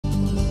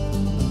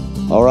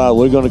All right,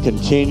 we're going to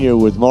continue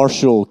with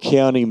Marshall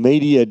County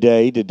Media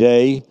Day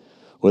today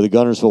with the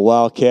Guntersville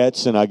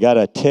Wildcats, and I got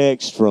a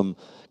text from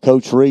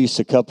Coach Reese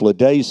a couple of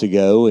days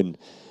ago and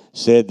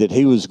said that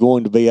he was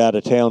going to be out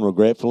of town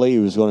regretfully. He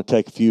was going to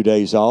take a few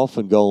days off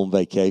and go on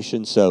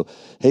vacation. So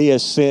he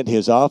has sent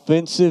his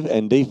offensive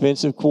and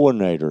defensive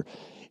coordinator.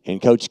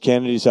 And Coach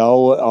Kennedy's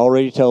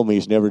already told me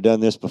he's never done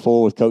this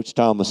before with Coach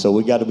Thomas, so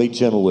we got to be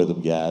gentle with him,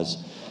 guys.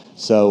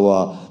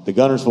 So the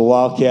Guntersville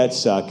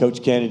Wildcats,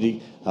 Coach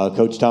Kennedy,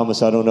 Coach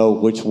Thomas, I don't know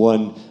which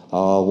one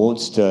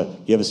wants to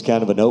give us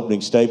kind of an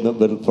opening statement,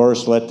 but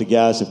first let the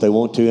guys, if they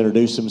want to,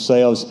 introduce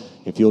themselves.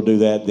 If you'll do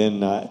that, then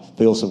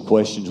field some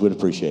questions. We'd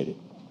appreciate it.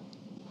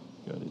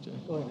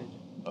 Go ahead,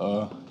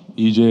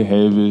 EJ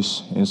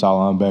Havis, inside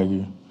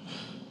linebacker.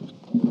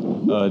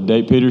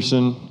 Dave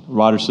Peterson,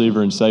 wide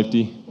receiver and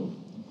safety.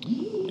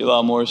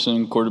 Eli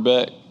Morrison,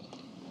 quarterback.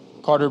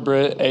 Carter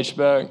Britt,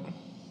 H-back.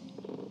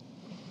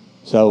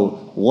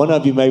 So one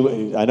of you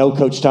may, I know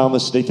Coach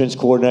Thomas, defense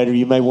coordinator,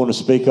 you may want to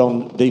speak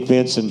on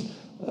defense and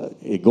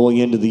going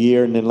into the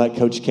year, and then let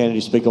Coach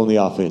Kennedy speak on the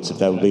offense, if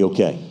that would be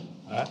okay.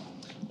 All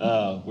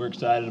right. We're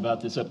excited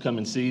about this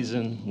upcoming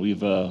season.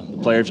 The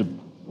players have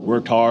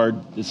worked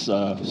hard this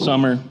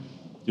summer,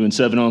 doing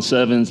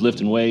 7-on-7s,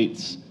 lifting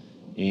weights,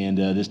 and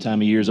this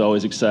time of year is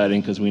always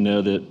exciting because we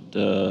know that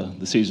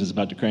the season is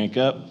about to crank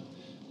up.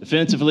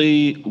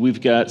 Defensively,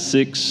 we've got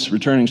 6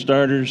 returning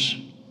starters.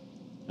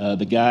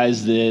 The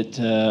guys that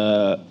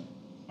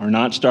are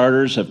not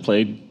starters have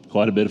played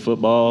quite a bit of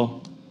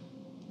football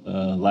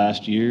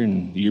last year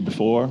and the year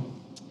before.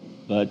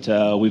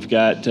 But we've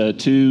got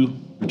 2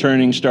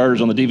 returning starters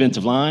on the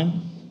defensive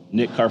line,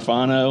 Nick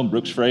Carfano and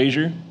Brooks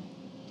Frazier.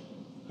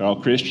 Carl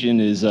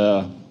Christian is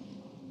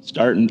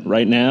starting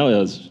right now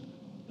as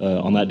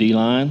on that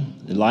D-line.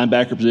 In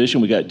linebacker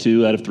position, we got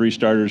 2 out of 3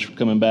 starters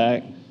coming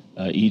back.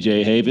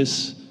 E.J.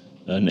 Havis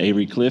and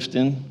Avery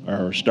Clifton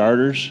are our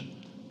starters.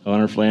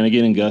 Connor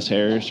Flanagan and Gus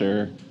Harris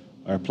are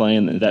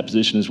playing that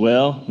position as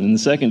well. In the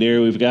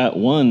secondary, we've got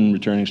 1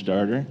 returning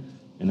starter,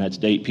 and that's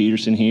Dave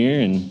Peterson here,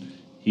 and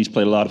he's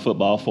played a lot of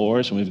football for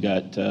us. And we've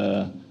got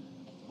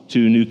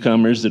 2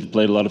 newcomers that have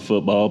played a lot of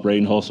football,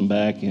 Braden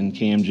Holsenbach and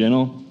Cam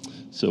Gentle.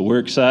 So we're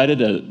excited.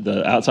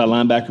 The outside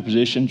linebacker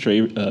position,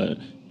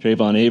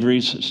 Trayvon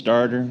Avery's a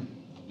starter,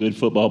 good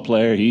football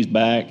player. He's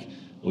back.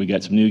 We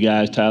got some new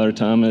guys, Tyler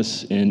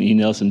Thomas and E.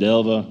 Nelson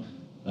Delva,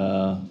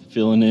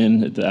 filling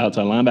in at the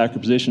outside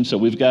linebacker position. So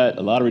we've got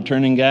a lot of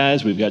returning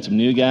guys. We've got some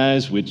new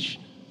guys, which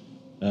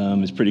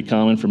is pretty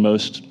common for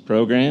most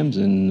programs,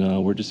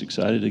 and we're just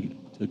excited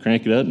to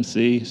crank it up and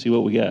see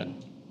what we got.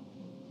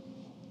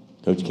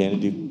 Coach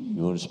Kennedy,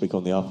 you want to speak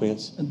on the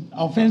offense?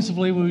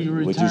 Offensively, we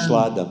returned. Would you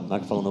slide the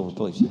microphone over,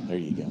 please? There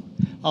you go.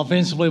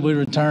 Offensively, we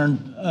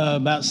returned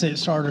about 6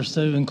 starters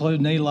too,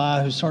 including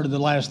Eli, who started the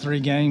last 3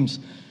 games.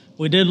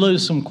 We did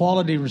lose some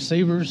quality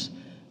receivers.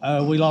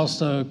 We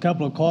lost a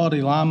couple of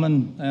quality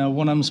linemen.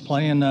 One of them's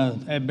playing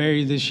at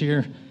Berry this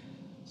year.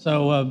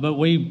 So, but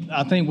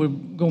I think we're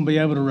going to be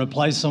able to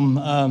replace them.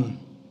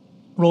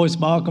 Royce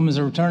Balcom is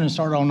a returning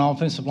starter on the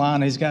offensive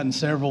line. He's gotten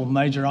several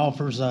major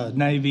offers,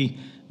 Navy,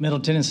 Middle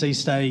Tennessee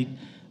State,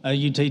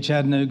 UT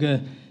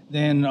Chattanooga.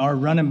 Then our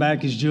running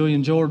back is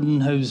Julian Jordan,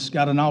 who's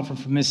got an offer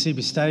from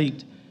Mississippi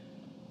State.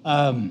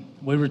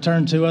 We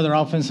returned 2 other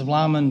offensive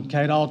linemen,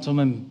 Kate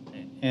Altum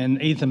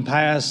and Ethan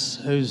Pass,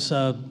 who's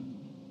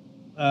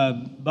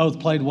both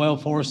played well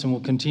for us and will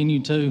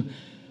continue to.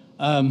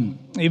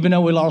 Even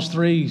though we lost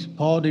 3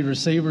 quality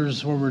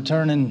receivers, we're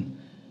returning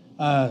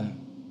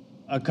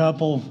a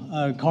couple.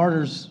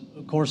 Carter's,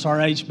 of course, our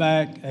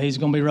H-back. He's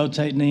going to be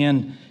rotating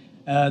in.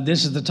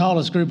 This is the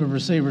tallest group of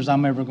receivers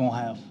I'm ever going to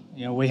have.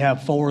 You know, we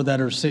have 4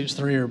 that are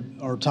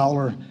 6'3" or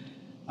taller.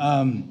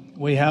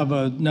 We have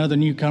another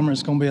newcomer.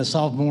 It's going to be a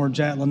sophomore,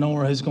 Jack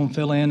Lenore, who's going to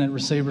fill in at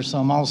receiver. So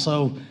I'm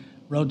also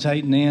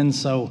rotating in.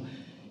 So,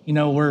 you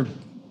know,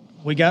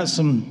 we got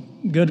some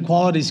good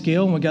quality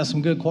skill, and we got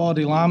some good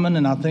quality linemen,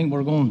 and I think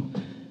we're going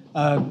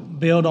to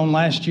build on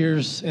last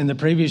year's and the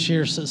previous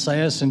year's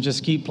success and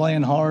just keep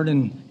playing hard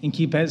and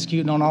keep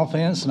executing on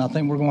offense, and I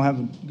think we're going to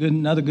have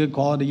another good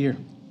quality year.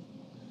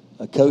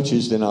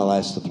 Coaches, then I'll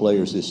ask the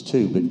players this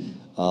too,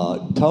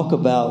 but talk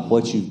about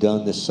what you've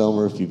done this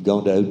summer. If you've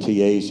gone to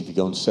OTAs, if you've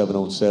gone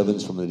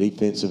 7-on-7s from the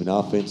defensive and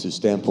offensive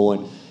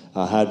standpoint,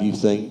 how do you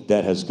think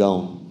that has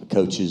gone,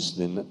 coaches?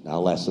 Then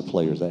I'll ask the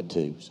players that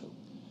too. So.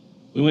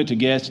 We went to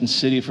Gaston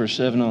City for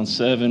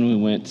 7-on-7. We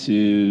went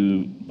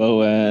to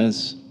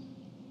Boaz.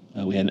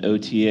 We had an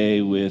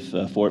OTA with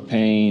Fort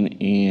Payne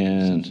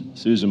and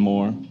Susan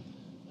Moore.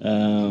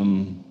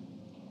 And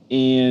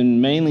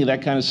mainly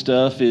that kind of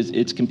stuff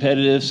it's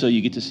competitive, so you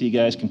get to see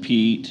guys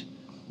compete,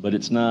 but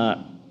it's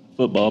not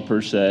football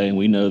per se, and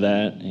we know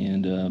that.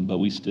 And but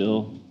we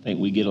still think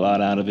we get a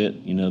lot out of it.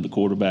 You know, the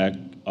quarterback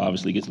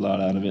obviously gets a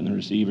lot out of it, and the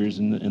receivers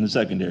and the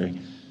secondary.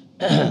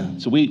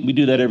 So we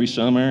do that every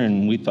summer,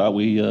 and we thought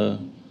we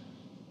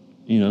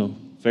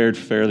fared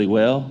fairly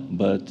well,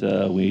 but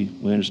we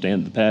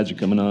understand that the pads are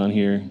coming on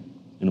here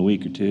in a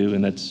week or 2,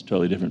 and that's a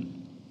totally different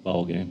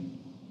ball game.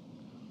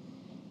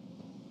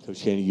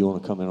 Coach Kennedy, you want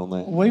to comment on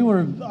that?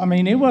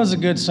 It was a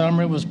good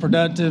summer. It was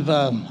productive.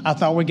 I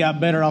thought we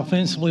got better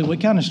offensively. We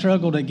kind of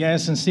struggled at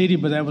Gaston City,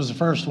 but that was the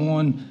first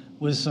one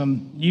with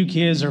some new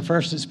kids, their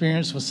first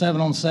experience with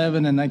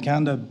 7-on-7, and they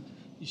kind of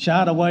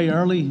shied away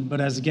early. But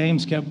as the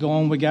games kept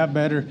going, we got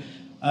better.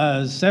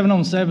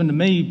 7-on-7 to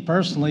me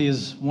personally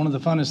is one of the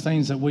funnest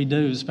things that we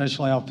do,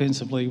 especially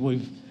offensively.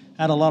 We've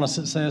had a lot of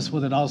success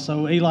with it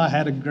also. Eli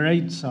had a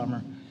great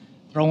summer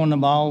throwing the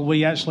ball.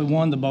 We actually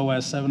won the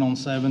BOAS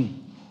 7-on-7,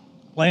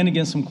 playing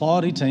against some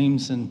quality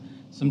teams and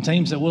some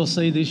teams that we'll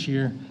see this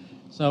year.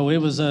 So it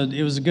was a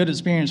good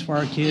experience for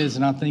our kids,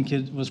 and I think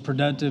it was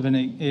productive, and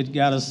it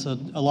got us a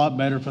lot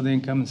better for the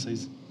incoming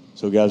season.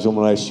 So, guys, I'm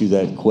going to ask you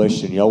that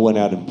question. Y'all went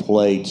out and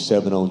played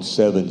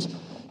 7-on-7s.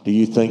 Do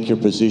you think your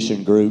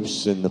position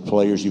groups and the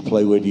players you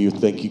play with, do you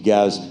think you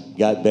guys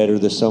got better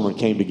this summer and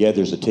came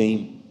together as a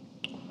team?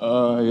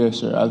 Yes,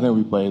 sir. I think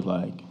we played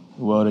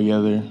well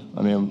together.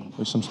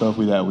 There's some stuff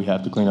we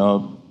have to clean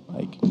up,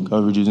 like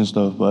coverages and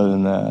stuff. But other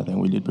than that, I think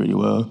we did pretty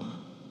well.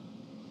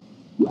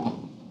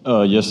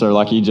 Yes, sir.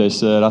 Like EJ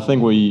said, I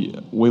think we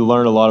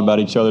learned a lot about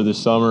each other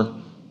this summer.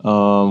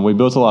 We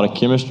built a lot of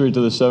chemistry to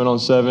the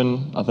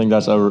 7-on-7. I think the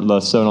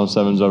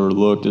 7-on-7's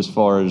overlooked as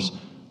far as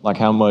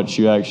how much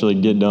you actually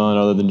get done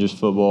other than just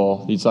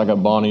football. It's like a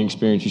bonding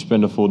experience. You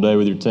spend a full day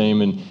with your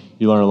team and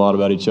you learn a lot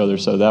about each other.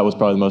 So that was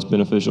probably the most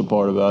beneficial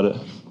part about it.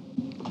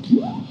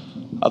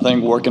 I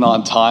think working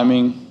on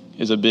timing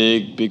is a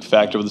big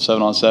factor with the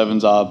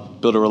 7-on-7s. I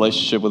built a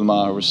relationship with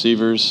my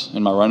receivers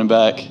and my running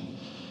back,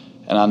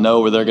 and I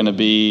know where they're going to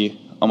be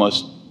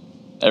almost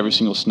every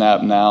single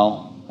snap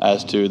now.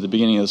 As to the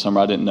beginning of the summer,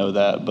 I didn't know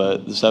that,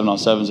 but the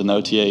 7-on-7s and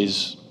the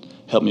OTAs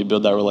helped me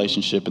build that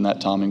relationship and that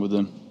timing with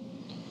them.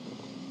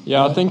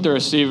 Yeah, I think the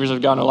receivers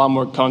have gotten a lot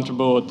more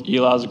comfortable with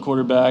Eli as a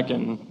quarterback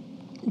and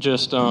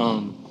just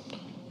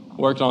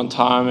worked on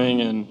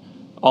timing and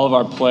all of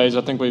our plays.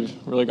 I think we've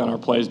really got our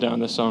plays down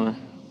this summer.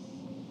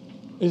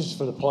 This is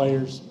for the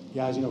players.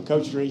 Guys,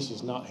 Coach Reese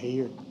is not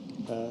here.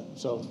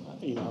 So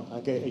you're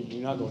not going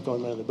to throw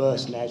him under the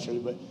bus naturally,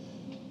 but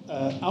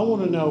I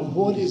want to know,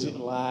 what is it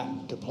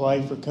like to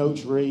play for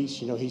Coach Reese?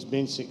 He's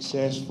been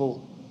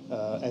successful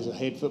as a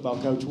head football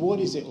coach.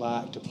 What is it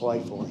like to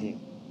play for him?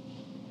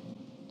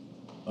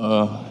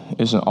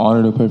 It's an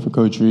honor to play for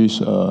Coach Reese.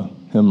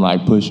 Him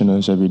pushing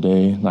us every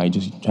day,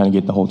 just trying to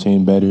get the whole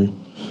team better,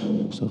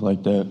 stuff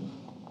like that.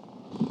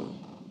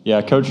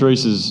 Yeah, Coach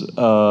Reese is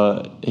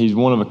he's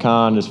one of a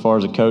kind as far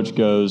as a coach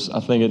goes. I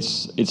think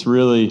it's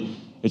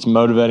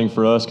motivating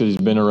for us because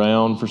he's been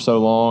around for so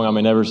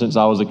long. Ever since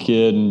I was a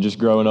kid and just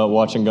growing up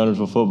watching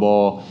Guntersville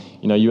football,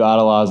 you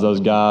idolize those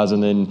guys,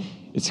 and then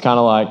it's kind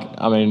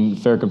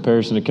of fair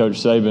comparison to Coach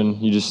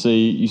Saban. You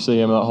see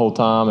him that whole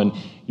time, and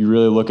you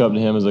really look up to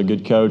him as a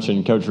good coach,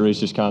 and Coach Reese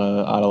just kind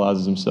of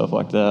idolizes himself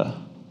like that.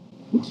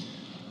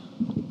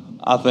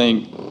 I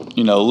think,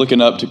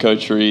 looking up to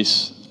Coach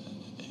Reese,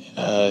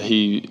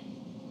 he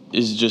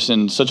is just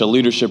in such a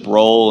leadership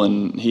role,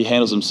 and he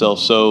handles himself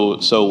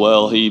so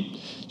well. He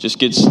just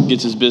gets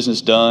his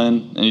business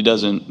done, and he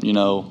doesn't,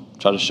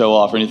 try to show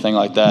off or anything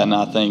like that. And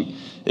I think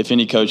if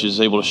any coach is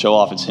able to show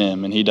off, it's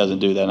him, and he doesn't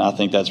do that. And I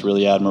think that's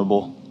really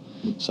admirable.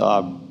 So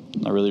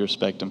I really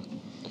respect him.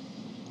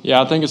 Yeah,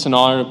 I think it's an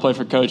honor to play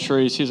for Coach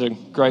Reese. He's a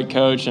great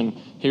coach, and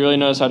he really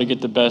knows how to get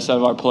the best out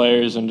of our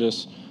players and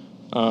just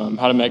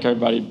how to make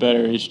everybody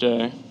better each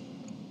day.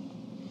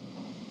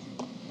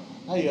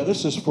 Hey,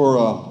 this is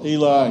for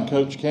Eli and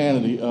Coach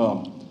Kennedy.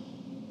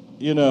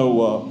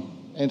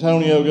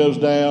 Antonio goes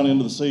down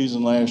into the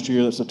season last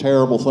year. That's a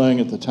terrible thing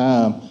at the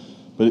time.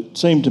 But it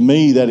seemed to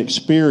me that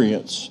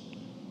experience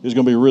is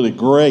going to be really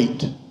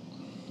great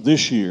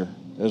this year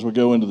as we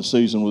go into the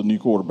season with a new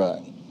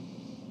quarterback.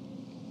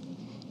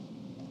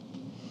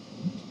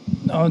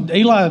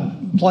 Eli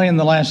playing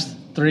the last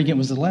three games.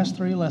 Was it the last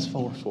three or last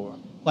four?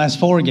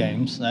 Last 4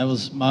 games. That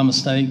was my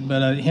mistake.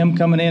 But him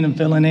coming in and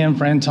filling in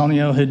for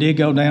Antonio, who did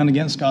go down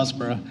against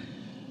Scottsboro,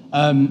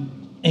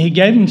 he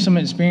gave him some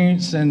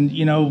experience.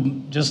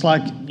 And, just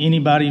like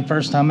anybody,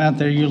 first time out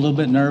there, you're a little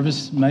bit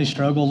nervous, may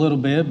struggle a little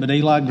bit. But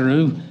Eli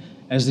grew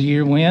as the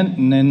year went.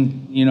 And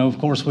then, of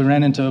course, we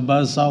ran into a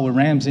buzzsaw with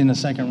Ramsey in the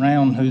second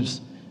round,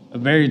 who's a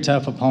very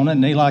tough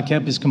opponent. And Eli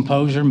kept his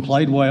composure and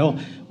played well.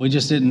 We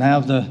just didn't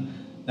have the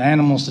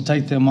animals to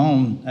take them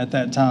on at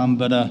that time.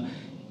 But,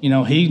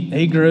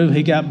 he grew,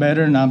 he got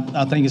better, and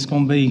I think it's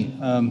going to be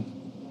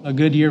a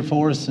good year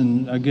for us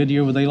and a good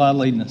year with Eli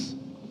leading us.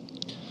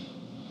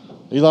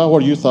 Eli,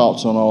 what are your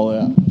thoughts on all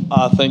that?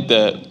 I think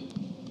that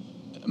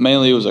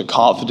mainly it was a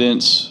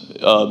confidence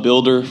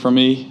builder for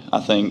me. I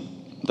think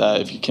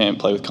that if you can't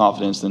play with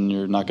confidence, then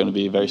you're not going to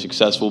be very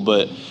successful.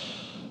 But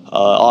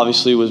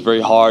obviously it was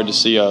very hard to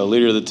see a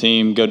leader of the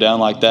team go down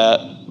like that.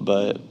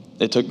 But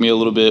it took me a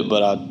little bit,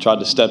 but I tried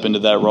to step into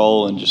that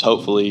role and just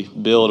hopefully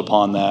build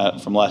upon that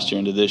from last year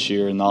into this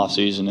year in the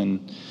offseason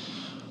and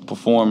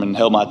perform and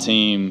help my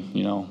team,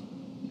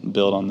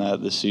 build on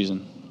that this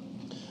season.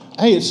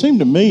 Hey, it seemed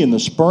to me in the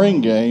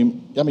spring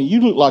game, you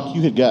looked like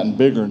you had gotten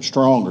bigger and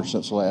stronger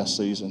since last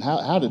season.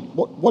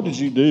 What did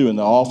you do in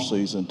the off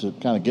season to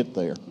kind of get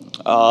there?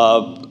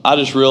 I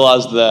just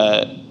realized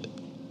that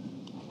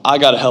I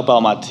got to help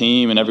out my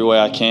team in every way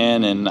I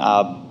can, and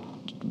I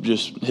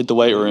just hit the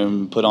weight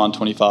room, put on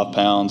 25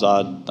 pounds.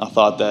 I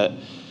thought that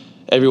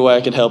every way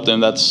I could help them,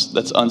 that's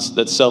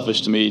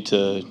selfish to me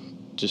to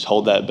just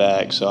hold that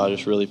back. So I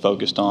just really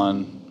focused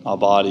on my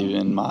body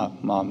and my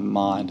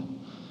mind.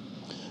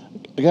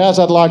 Guys,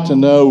 I'd like to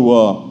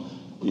know,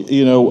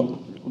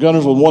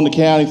 Guntersville won the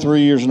county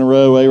 3 years in a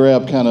row.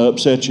 Arab kind of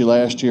upset you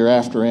last year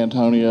after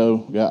Antonio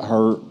got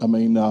hurt. I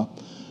mean,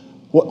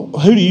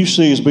 who do you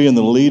see as being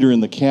the leader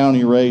in the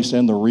county race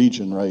and the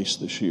region race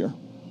this year?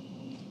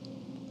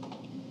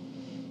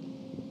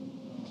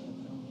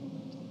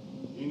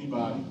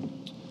 Anybody?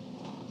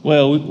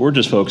 Well, we're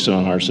just focusing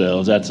on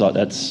ourselves. That's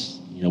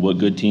what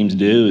good teams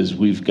do is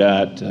we've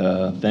got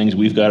things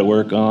we've got to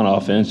work on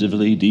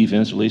offensively,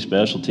 defensively,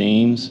 special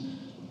teams.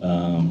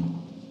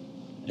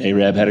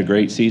 Arab had a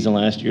great season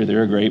last year.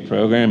 They're a great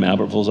program.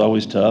 Albertville's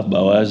always tough.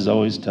 Boaz is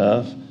always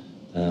tough.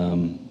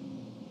 A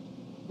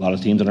lot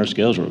of teams on our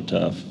scales are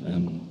tough.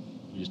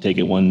 We just take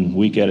it 1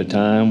 week at a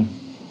time,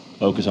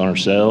 focus on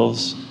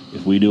ourselves.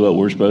 If we do what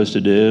we're supposed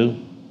to do,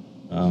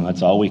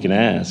 that's all we can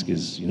ask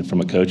is,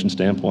 from a coaching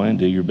standpoint,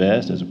 do your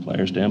best. As a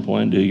player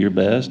standpoint, do your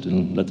best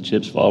and let the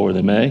chips fall where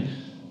they may.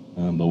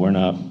 But we're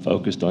not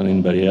focused on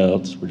anybody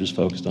else. We're just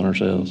focused on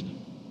ourselves.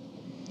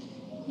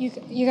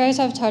 You guys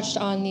have touched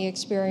on the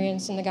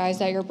experience and the guys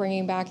that you're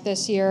bringing back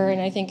this year, and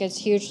I think it's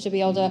huge to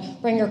be able to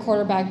bring your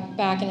quarterback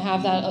back and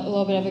have that a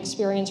little bit of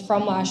experience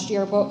from last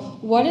year.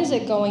 But what is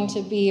it going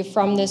to be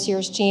from this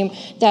year's team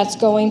that's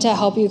going to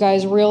help you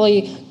guys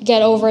really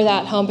get over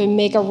that hump and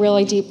make a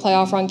really deep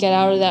playoff run, get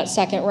out of that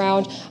second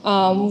round?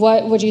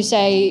 What would you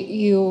say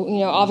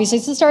obviously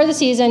it's the start of the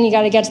season, you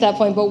got to get to that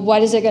point, but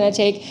what is it going to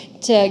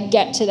take to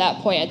get to that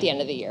point at the end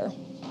of the year?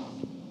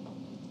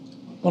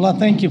 Well, I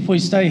think if we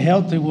stay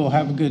healthy, we'll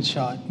have a good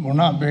shot. We're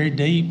not very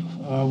deep.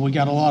 We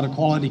got a lot of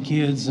quality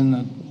kids and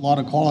a lot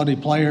of quality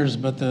players,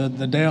 but the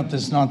depth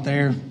is not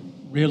there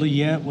really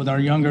yet with our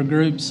younger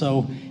group.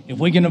 So if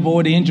we can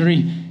avoid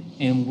injury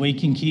and we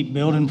can keep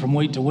building from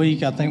week to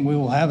week, I think we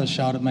will have a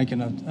shot at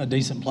making a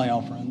decent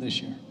playoff run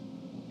this year.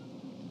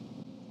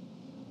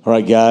 All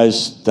right,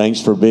 guys, thanks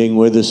for being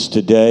with us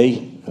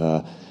today.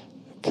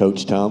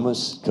 Coach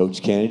Thomas,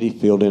 Coach Kennedy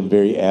filled in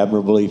very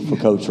admirably for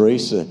Coach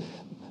Reese.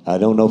 I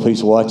don't know if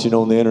he's watching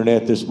on the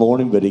internet this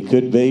morning, but he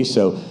could be.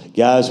 So,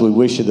 guys, we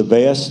wish you the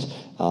best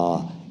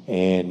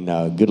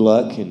and good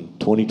luck in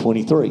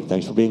 2023.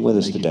 Thanks for being with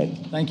us today.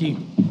 Thank you.